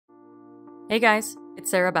Hey guys,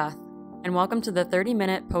 it's Sarah Beth, and welcome to the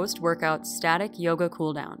 30-minute post-workout static yoga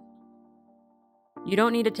cooldown. You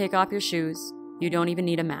don't need to take off your shoes, you don't even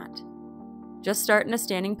need a mat. Just start in a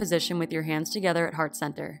standing position with your hands together at heart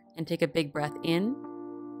center and take a big breath in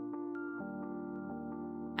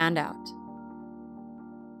and out.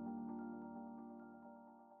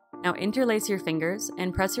 Now interlace your fingers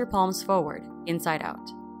and press your palms forward, inside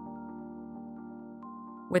out.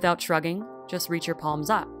 Without shrugging, just reach your palms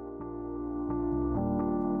up.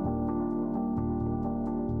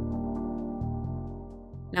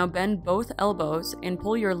 Now bend both elbows and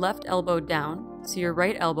pull your left elbow down so your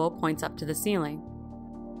right elbow points up to the ceiling.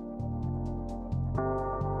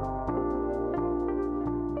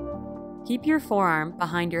 Keep your forearm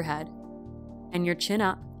behind your head and your chin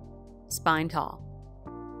up, spine tall.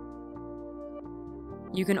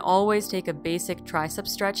 You can always take a basic tricep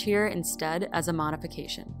stretch here instead as a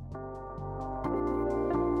modification.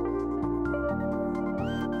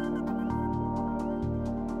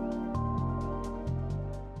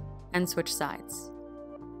 And switch sides.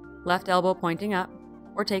 Left elbow pointing up,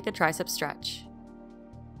 or take the tricep stretch.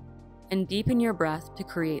 And deepen your breath to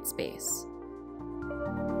create space.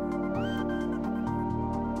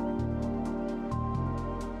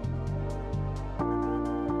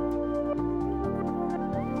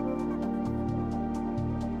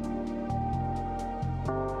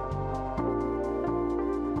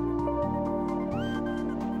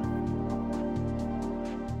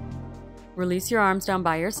 Release your arms down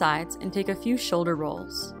by your sides and take a few shoulder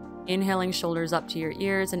rolls, inhaling shoulders up to your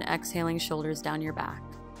ears and exhaling shoulders down your back.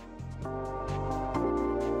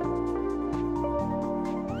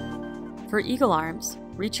 For eagle arms,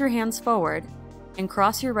 reach your hands forward and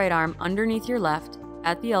cross your right arm underneath your left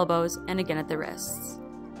at the elbows and again at the wrists.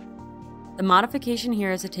 The modification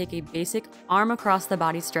here is to take a basic arm across the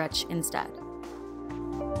body stretch instead.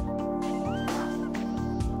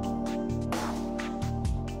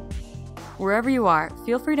 Wherever you are,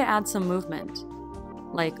 feel free to add some movement,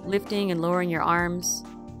 like lifting and lowering your arms,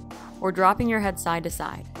 or dropping your head side to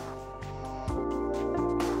side.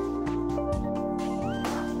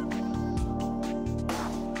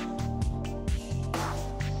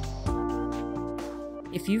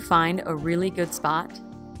 If you find a really good spot,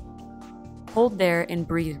 hold there and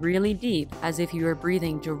breathe really deep as if you were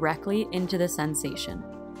breathing directly into the sensation.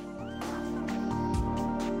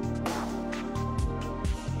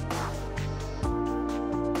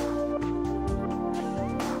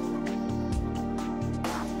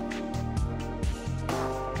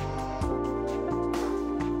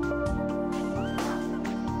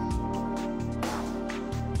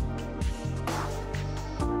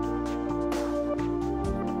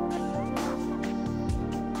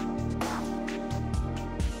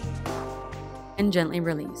 And gently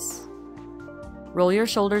release. Roll your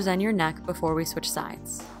shoulders and your neck before we switch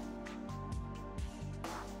sides.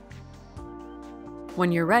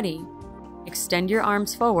 When you're ready, extend your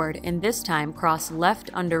arms forward and this time cross left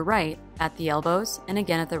under right at the elbows and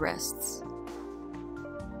again at the wrists.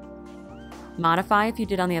 Modify if you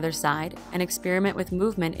did on the other side and experiment with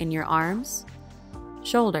movement in your arms,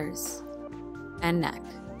 shoulders, and neck.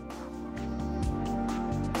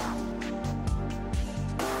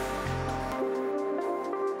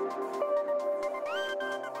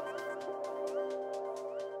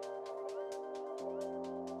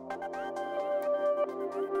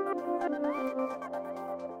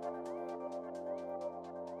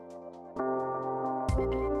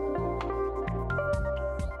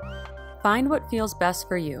 Find what feels best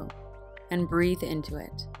for you and breathe into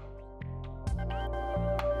it.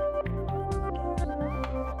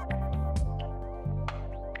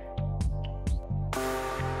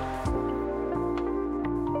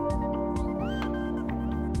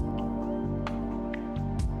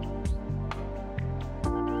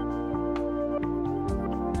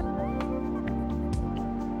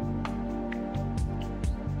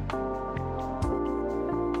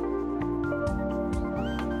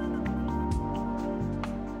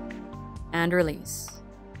 And release.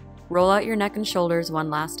 Roll out your neck and shoulders one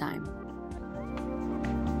last time.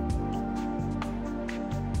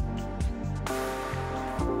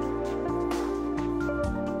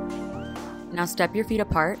 Now step your feet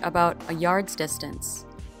apart about a yard's distance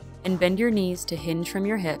and bend your knees to hinge from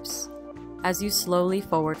your hips as you slowly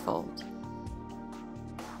forward fold.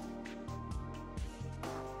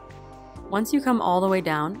 Once you come all the way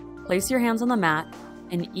down, place your hands on the mat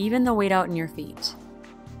and even the weight out in your feet.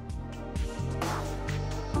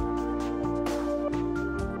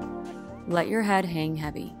 Let your head hang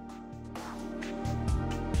heavy.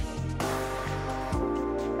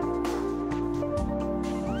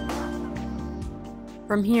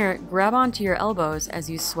 From here, grab onto your elbows as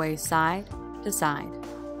you sway side to side.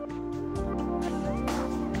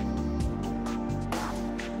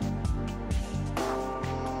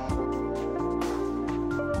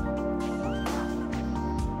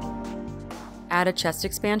 Add a chest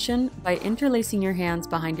expansion by interlacing your hands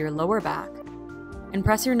behind your lower back and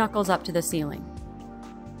press your knuckles up to the ceiling.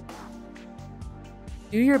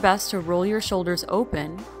 Do your best to roll your shoulders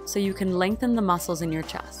open so you can lengthen the muscles in your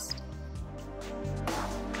chest.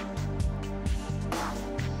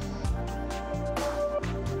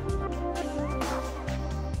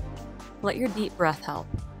 Let your deep breath help.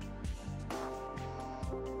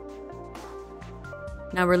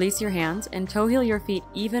 Now release your hands and toe heel your feet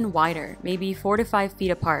even wider, maybe 4 to 5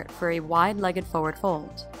 feet apart for a wide-legged forward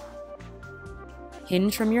fold.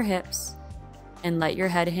 Hinge from your hips and let your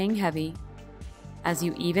head hang heavy as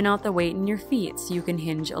you even out the weight in your feet so you can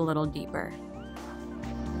hinge a little deeper.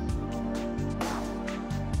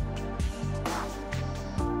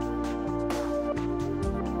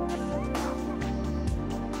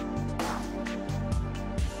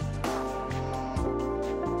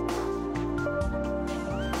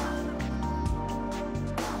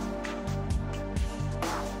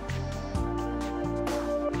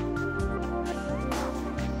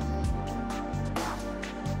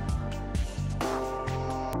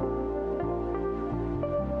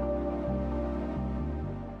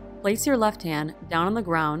 Place your left hand down on the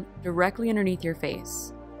ground directly underneath your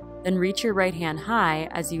face. Then reach your right hand high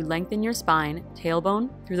as you lengthen your spine, tailbone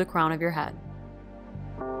through the crown of your head.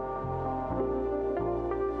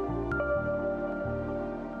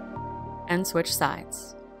 And switch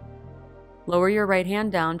sides. Lower your right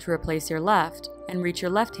hand down to replace your left and reach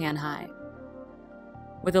your left hand high.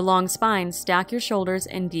 With a long spine, stack your shoulders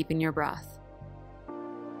and deepen your breath.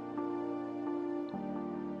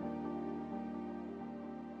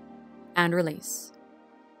 And release.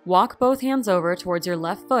 Walk both hands over towards your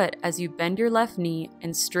left foot as you bend your left knee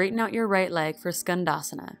and straighten out your right leg for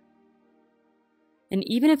Skandasana. And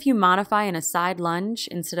even if you modify in a side lunge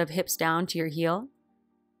instead of hips down to your heel,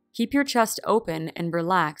 keep your chest open and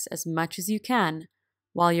relax as much as you can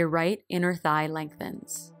while your right inner thigh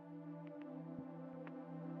lengthens.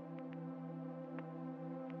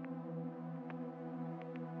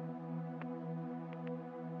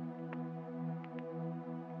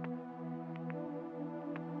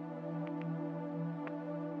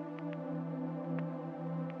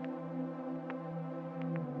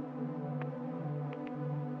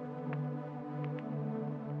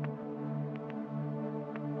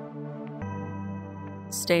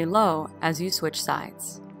 Stay low as you switch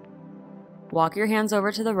sides. Walk your hands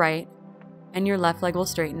over to the right, and your left leg will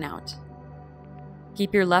straighten out.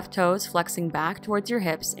 Keep your left toes flexing back towards your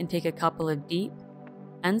hips and take a couple of deep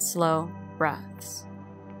and slow breaths.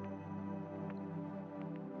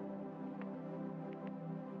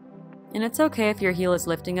 And it's okay if your heel is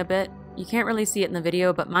lifting a bit. You can't really see it in the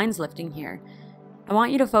video, but mine's lifting here. I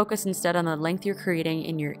want you to focus instead on the length you're creating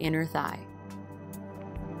in your inner thigh.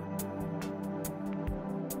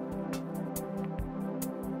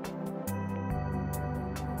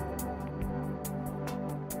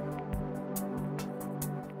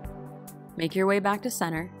 Make your way back to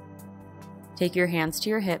center. Take your hands to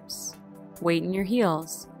your hips, weight in your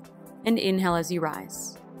heels, and inhale as you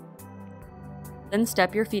rise. Then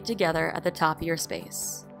step your feet together at the top of your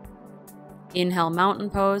space. Inhale, mountain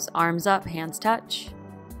pose, arms up, hands touch.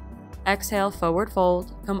 Exhale, forward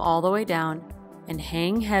fold, come all the way down, and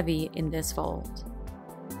hang heavy in this fold.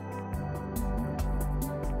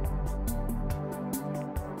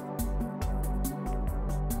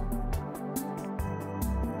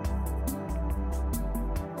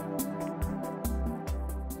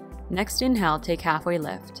 Next inhale, take halfway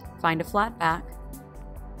lift. Find a flat back.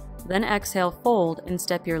 Then exhale, fold and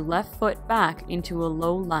step your left foot back into a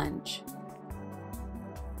low lunge.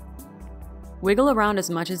 Wiggle around as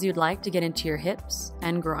much as you'd like to get into your hips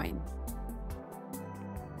and groin.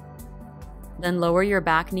 Then lower your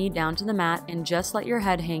back knee down to the mat and just let your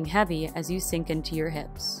head hang heavy as you sink into your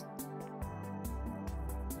hips.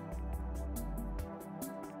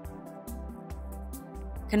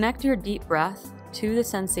 Connect your deep breath to the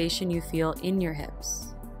sensation you feel in your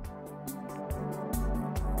hips,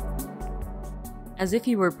 as if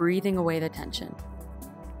you were breathing away the tension.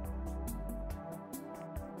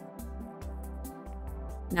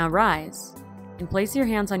 Now rise and place your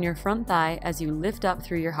hands on your front thigh as you lift up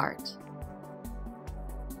through your heart.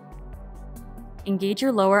 Engage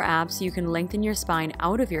your lower abs so you can lengthen your spine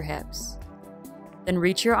out of your hips. Then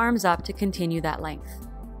reach your arms up to continue that length.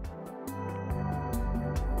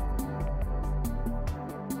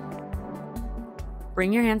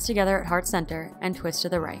 Bring your hands together at heart center and twist to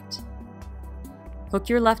the right. Hook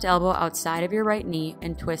your left elbow outside of your right knee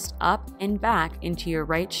and twist up and back into your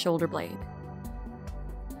right shoulder blade.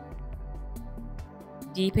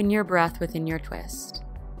 Deepen your breath within your twist.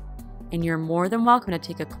 And you're more than welcome to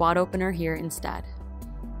take a quad opener here instead.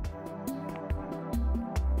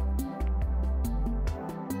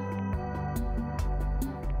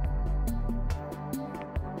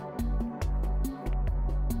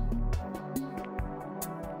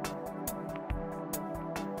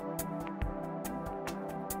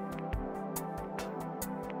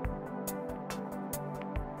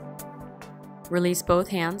 Release both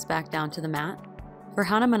hands back down to the mat for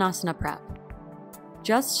Hanumanasana prep.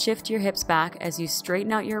 Just shift your hips back as you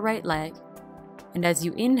straighten out your right leg, and as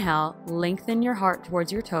you inhale, lengthen your heart towards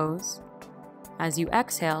your toes. As you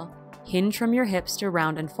exhale, hinge from your hips to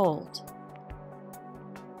round and fold.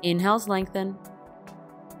 Inhales lengthen,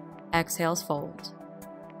 exhales fold.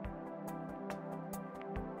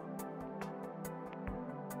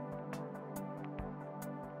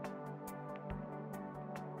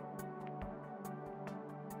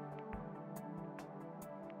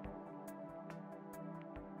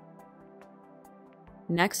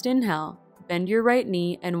 Next inhale, bend your right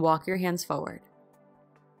knee and walk your hands forward.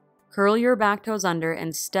 Curl your back toes under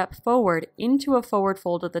and step forward into a forward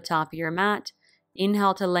fold at the top of your mat.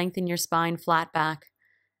 Inhale to lengthen your spine flat back.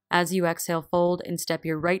 As you exhale, fold and step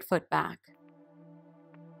your right foot back.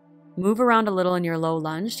 Move around a little in your low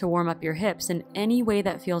lunge to warm up your hips in any way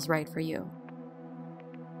that feels right for you.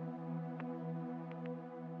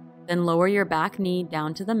 Then lower your back knee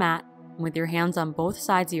down to the mat, and with your hands on both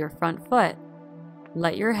sides of your front foot,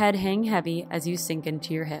 let your head hang heavy as you sink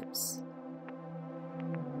into your hips.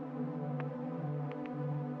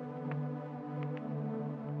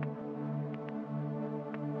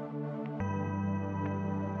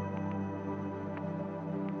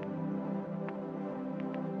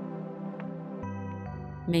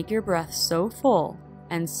 Make your breath so full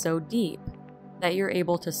and so deep that you're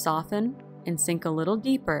able to soften and sink a little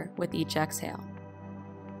deeper with each exhale.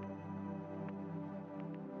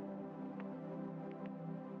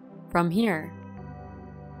 From here,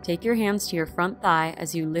 take your hands to your front thigh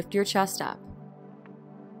as you lift your chest up.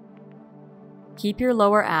 Keep your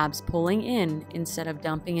lower abs pulling in instead of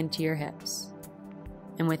dumping into your hips.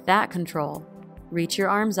 And with that control, reach your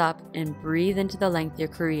arms up and breathe into the length you're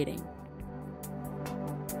creating.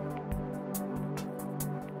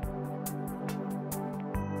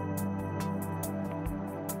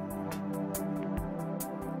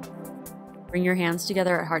 Bring your hands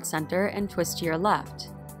together at heart center and twist to your left.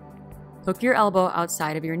 Hook your elbow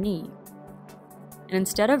outside of your knee. And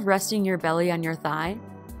instead of resting your belly on your thigh,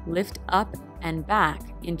 lift up and back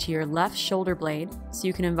into your left shoulder blade so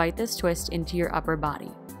you can invite this twist into your upper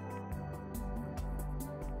body.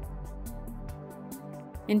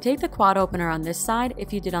 And take the quad opener on this side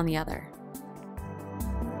if you did on the other.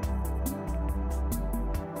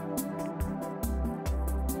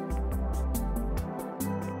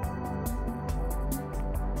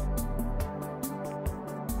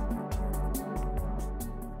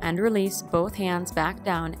 And release both hands back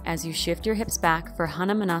down as you shift your hips back for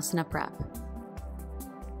Hanumanasana prep.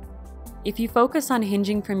 If you focus on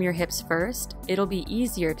hinging from your hips first, it'll be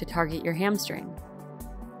easier to target your hamstring.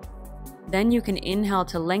 Then you can inhale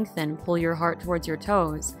to lengthen, pull your heart towards your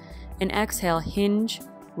toes, and exhale, hinge,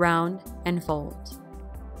 round, and fold.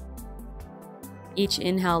 Each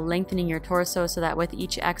inhale lengthening your torso so that with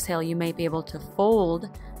each exhale you may be able to fold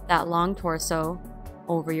that long torso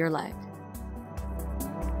over your leg.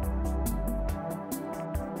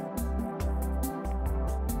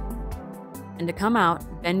 And to come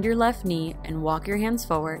out, bend your left knee and walk your hands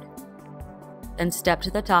forward. Then step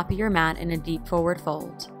to the top of your mat in a deep forward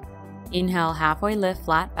fold. Inhale, halfway lift,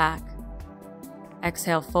 flat back.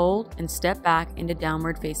 Exhale, fold and step back into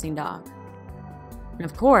downward facing dog. And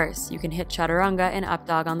of course, you can hit chaturanga and up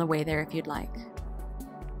dog on the way there if you'd like.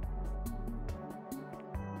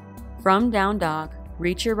 From down dog,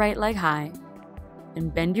 reach your right leg high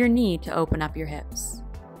and bend your knee to open up your hips.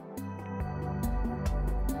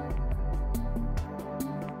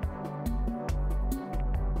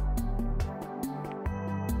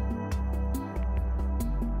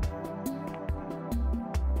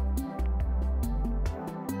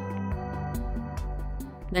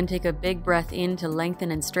 Then take a big breath in to lengthen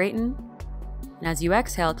and straighten. And as you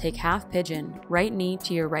exhale, take half pigeon, right knee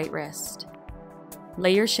to your right wrist.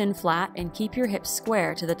 Lay your shin flat and keep your hips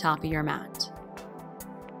square to the top of your mat.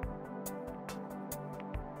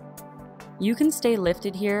 You can stay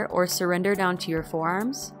lifted here or surrender down to your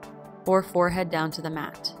forearms or forehead down to the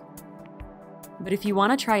mat. But if you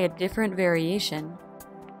want to try a different variation,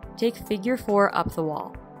 take figure 4 up the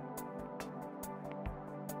wall.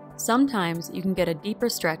 Sometimes you can get a deeper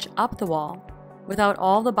stretch up the wall without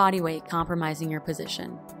all the body weight compromising your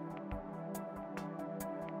position.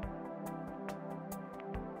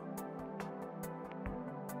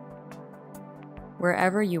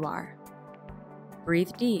 Wherever you are,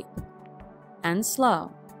 breathe deep and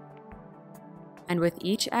slow, and with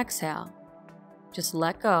each exhale, just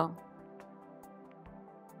let go,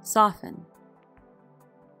 soften,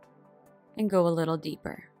 and go a little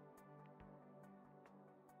deeper.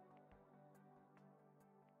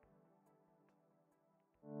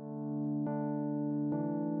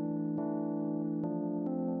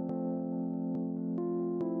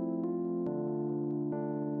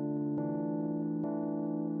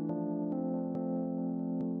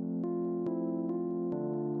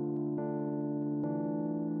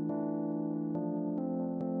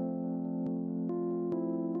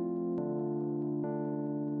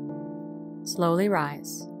 Slowly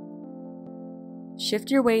rise.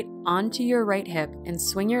 Shift your weight onto your right hip and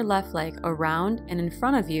swing your left leg around and in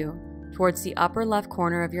front of you towards the upper left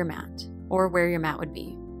corner of your mat, or where your mat would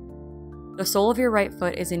be. The sole of your right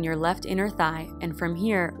foot is in your left inner thigh, and from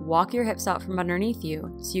here, walk your hips out from underneath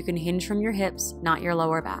you so you can hinge from your hips, not your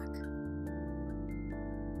lower back.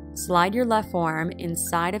 Slide your left forearm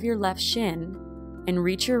inside of your left shin and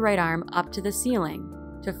reach your right arm up to the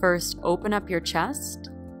ceiling to first open up your chest.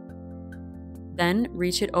 Then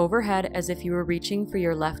reach it overhead as if you were reaching for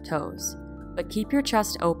your left toes, but keep your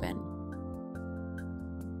chest open.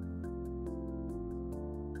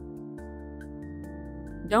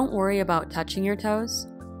 Don't worry about touching your toes.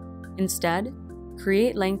 Instead,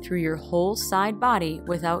 create length through your whole side body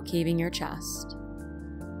without caving your chest.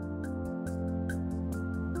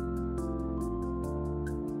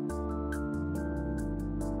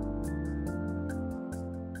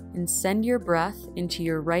 And send your breath into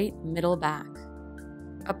your right middle back,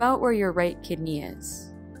 about where your right kidney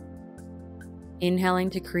is.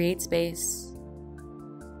 Inhaling to create space,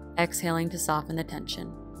 exhaling to soften the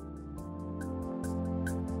tension.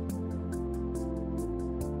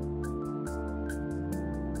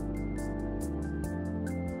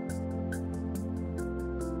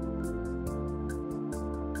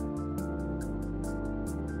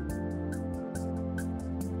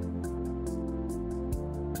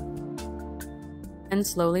 And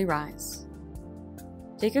slowly rise.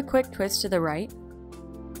 Take a quick twist to the right.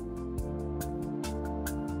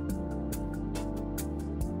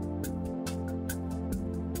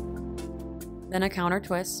 Then a counter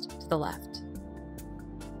twist to the left.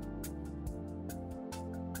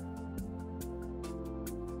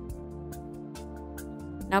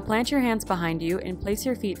 Now plant your hands behind you and place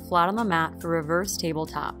your feet flat on the mat for reverse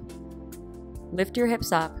tabletop. Lift your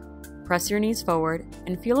hips up. Press your knees forward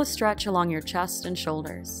and feel a stretch along your chest and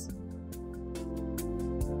shoulders.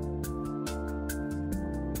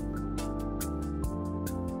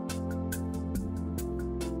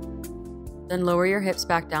 Then lower your hips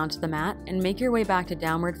back down to the mat and make your way back to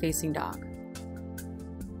downward facing dog.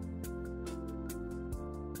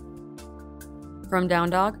 From down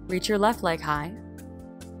dog, reach your left leg high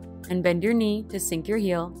and bend your knee to sink your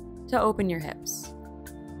heel to open your hips.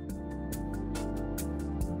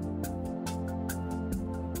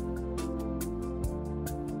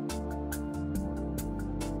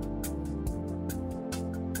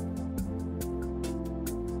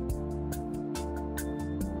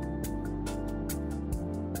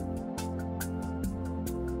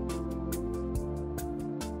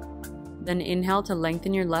 Then inhale to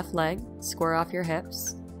lengthen your left leg, square off your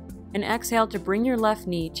hips, and exhale to bring your left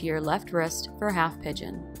knee to your left wrist for half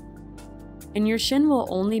pigeon. And your shin will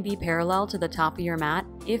only be parallel to the top of your mat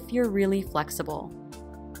if you're really flexible.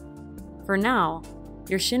 For now,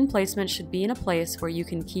 your shin placement should be in a place where you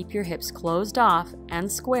can keep your hips closed off and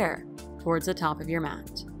square towards the top of your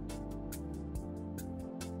mat.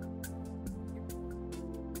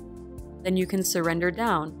 Then you can surrender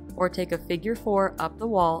down or take a figure 4 up the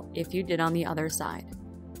wall if you did on the other side.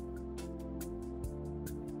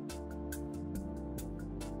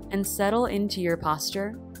 And settle into your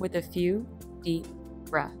posture with a few deep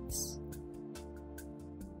breaths.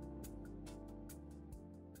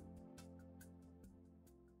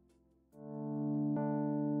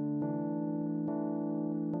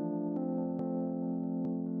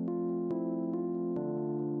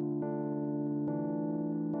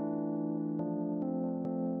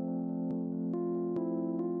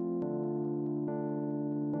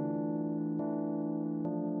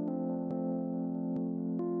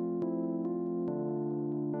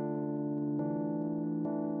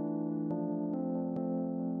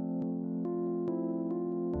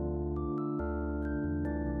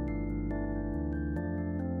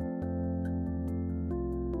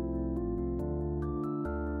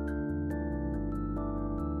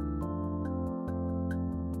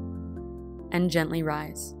 and gently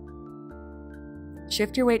rise.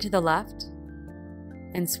 Shift your weight to the left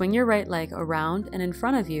and swing your right leg around and in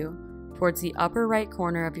front of you towards the upper right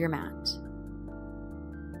corner of your mat.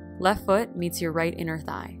 Left foot meets your right inner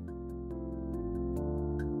thigh.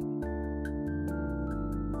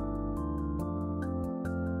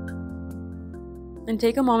 And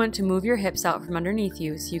take a moment to move your hips out from underneath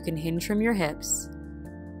you so you can hinge from your hips.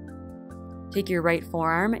 Take your right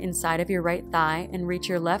forearm inside of your right thigh and reach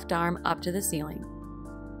your left arm up to the ceiling.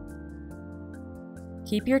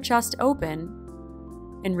 Keep your chest open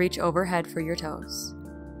and reach overhead for your toes.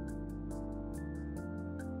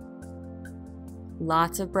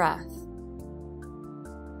 Lots of breath.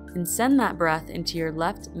 And send that breath into your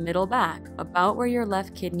left middle back, about where your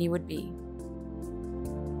left kidney would be.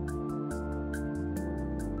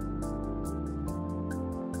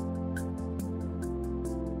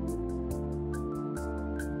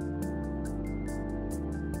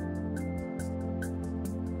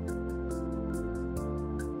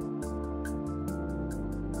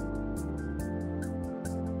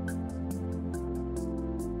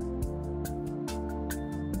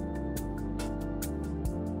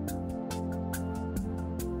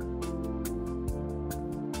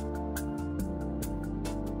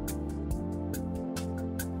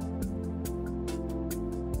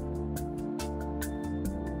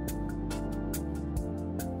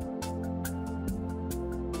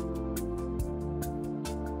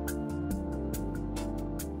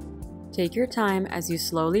 Take your time as you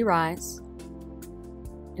slowly rise,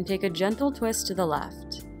 and take a gentle twist to the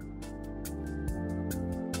left.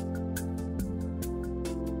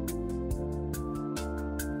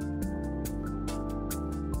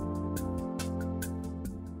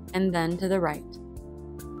 And then to the right.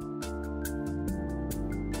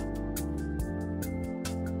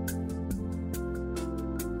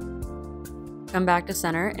 Come back to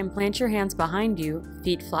center and plant your hands behind you,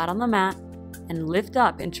 feet flat on the mat, and lift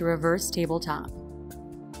up into reverse tabletop.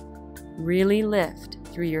 Really lift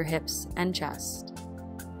through your hips and chest.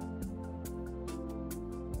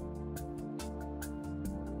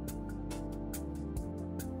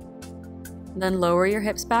 Then lower your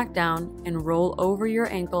hips back down and roll over your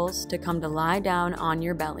ankles to come to lie down on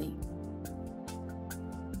your belly.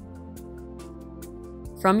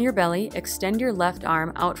 From your belly, extend your left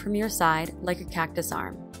arm out from your side like a cactus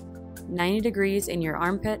arm, 90 degrees in your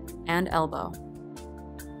armpit and elbow.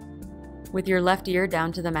 With your left ear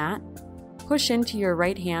down to the mat, push into your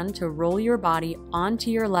right hand to roll your body onto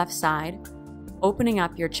your left side, opening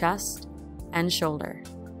up your chest and shoulder.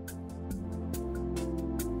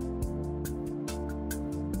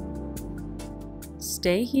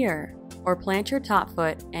 Stay here or plant your top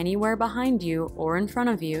foot anywhere behind you or in front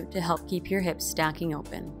of you to help keep your hips stacking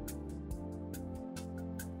open.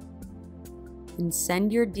 And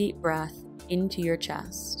send your deep breath into your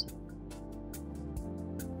chest.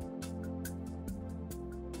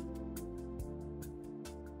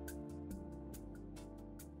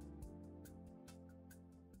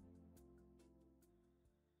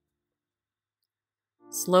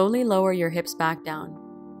 Slowly lower your hips back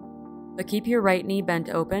down, but keep your right knee bent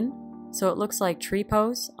open so it looks like tree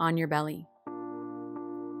pose on your belly.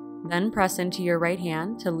 Then press into your right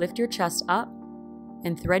hand to lift your chest up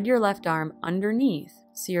and thread your left arm underneath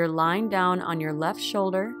so you're lying down on your left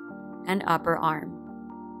shoulder and upper arm.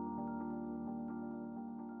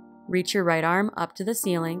 Reach your right arm up to the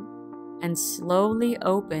ceiling and slowly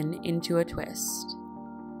open into a twist.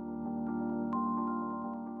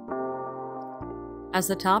 As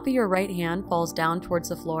the top of your right hand falls down towards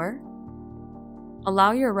the floor,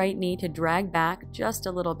 allow your right knee to drag back just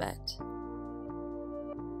a little bit.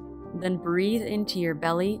 Then breathe into your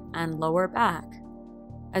belly and lower back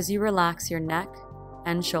as you relax your neck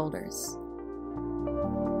and shoulders.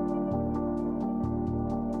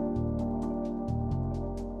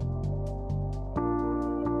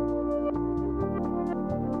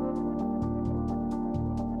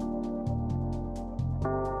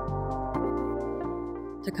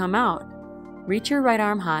 To come out, reach your right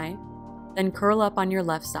arm high, then curl up on your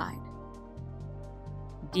left side.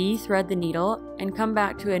 De-thread the needle and come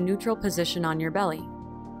back to a neutral position on your belly.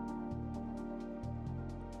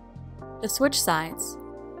 To switch sides,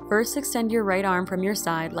 first extend your right arm from your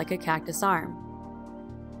side like a cactus arm.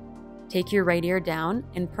 Take your right ear down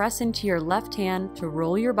and press into your left hand to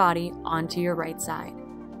roll your body onto your right side.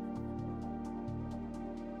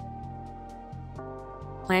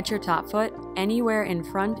 Plant your top foot anywhere in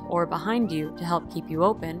front or behind you to help keep you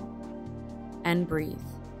open, and breathe.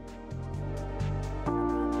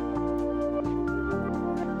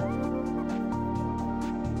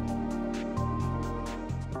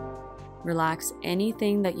 Relax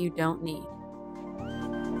anything that you don't need.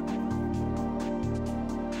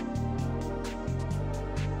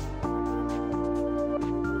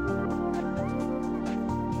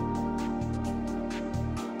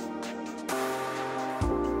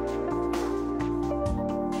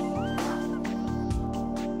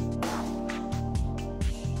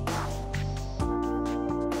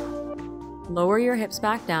 Lower your hips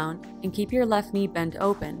back down and keep your left knee bent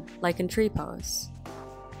open, like in tree pose.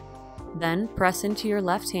 Then press into your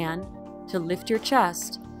left hand to lift your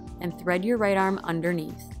chest and thread your right arm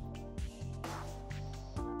underneath.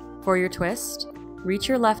 For your twist, reach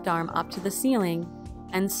your left arm up to the ceiling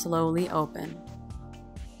and slowly open.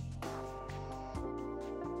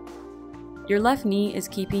 Your left knee is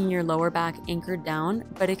keeping your lower back anchored down,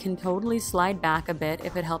 but it can totally slide back a bit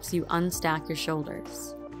if it helps you unstack your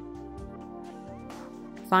shoulders.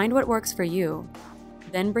 Find what works for you,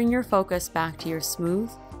 then bring your focus back to your smooth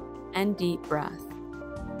and deep breath.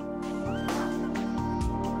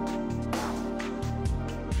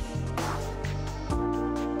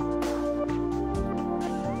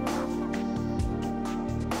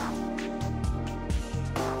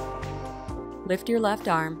 Lift your left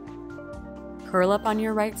arm, curl up on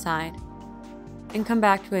your right side, and come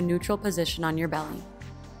back to a neutral position on your belly.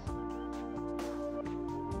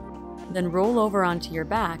 Then roll over onto your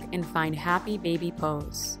back and find happy baby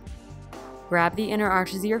pose. Grab the inner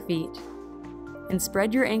arches of your feet and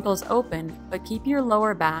spread your ankles open, but keep your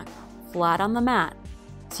lower back flat on the mat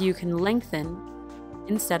so you can lengthen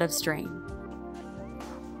instead of strain.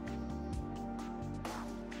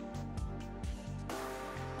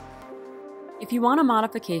 If you want a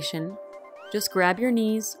modification, just grab your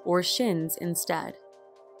knees or shins instead.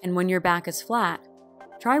 And when your back is flat,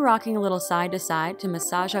 try rocking a little side to side to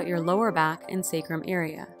massage out your lower back and sacrum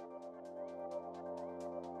area.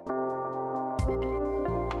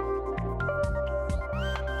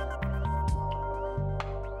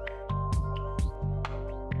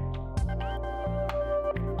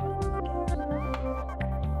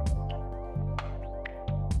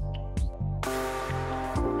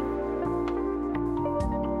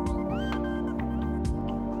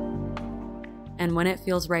 And when it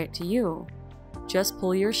feels right to you, just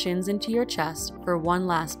pull your shins into your chest for one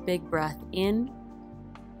last big breath in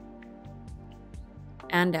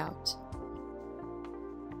and out.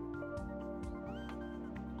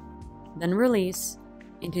 Then release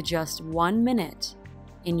into just 1 minute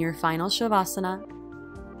in your final Shavasana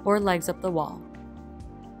or legs up the wall.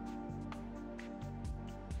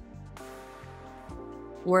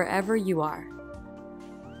 Wherever you are,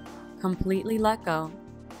 completely let go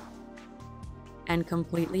and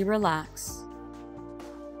completely relax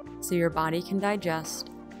so your body can digest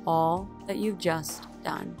all that you've just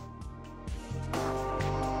done.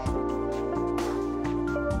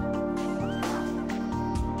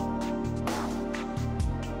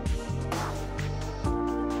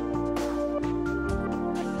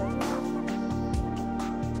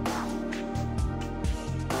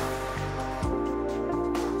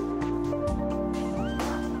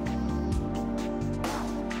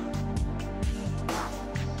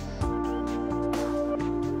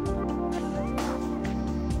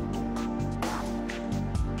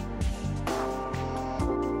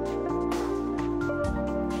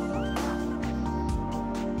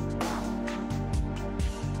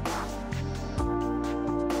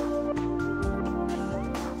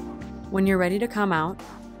 When you're ready to come out,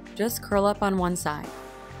 just curl up on one side.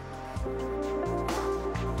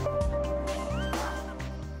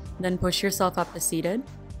 Then push yourself up to seated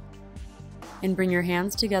and bring your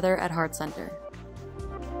hands together at heart center.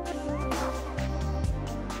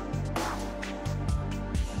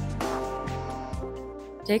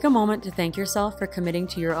 Take a moment to thank yourself for committing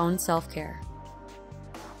to your own self-care,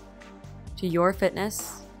 to your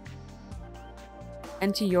fitness,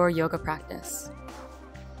 and to your yoga practice.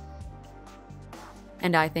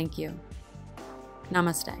 And I thank you.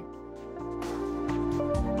 Namaste.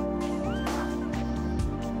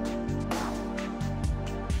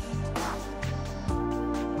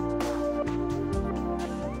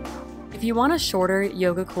 If you want a shorter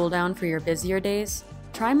yoga cooldown for your busier days,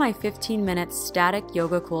 try my 15-minute static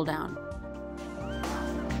yoga cooldown.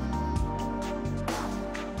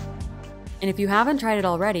 And if you haven't tried it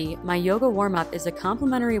already, my yoga warm-up is a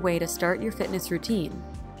complimentary way to start your fitness routine.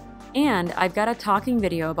 And I've got a talking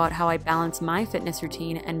video about how I balance my fitness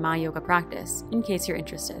routine and my yoga practice, in case you're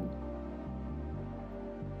interested.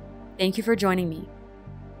 Thank you for joining me.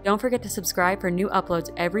 Don't forget to subscribe for new uploads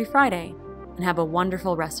every Friday, and have a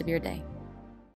wonderful rest of your day.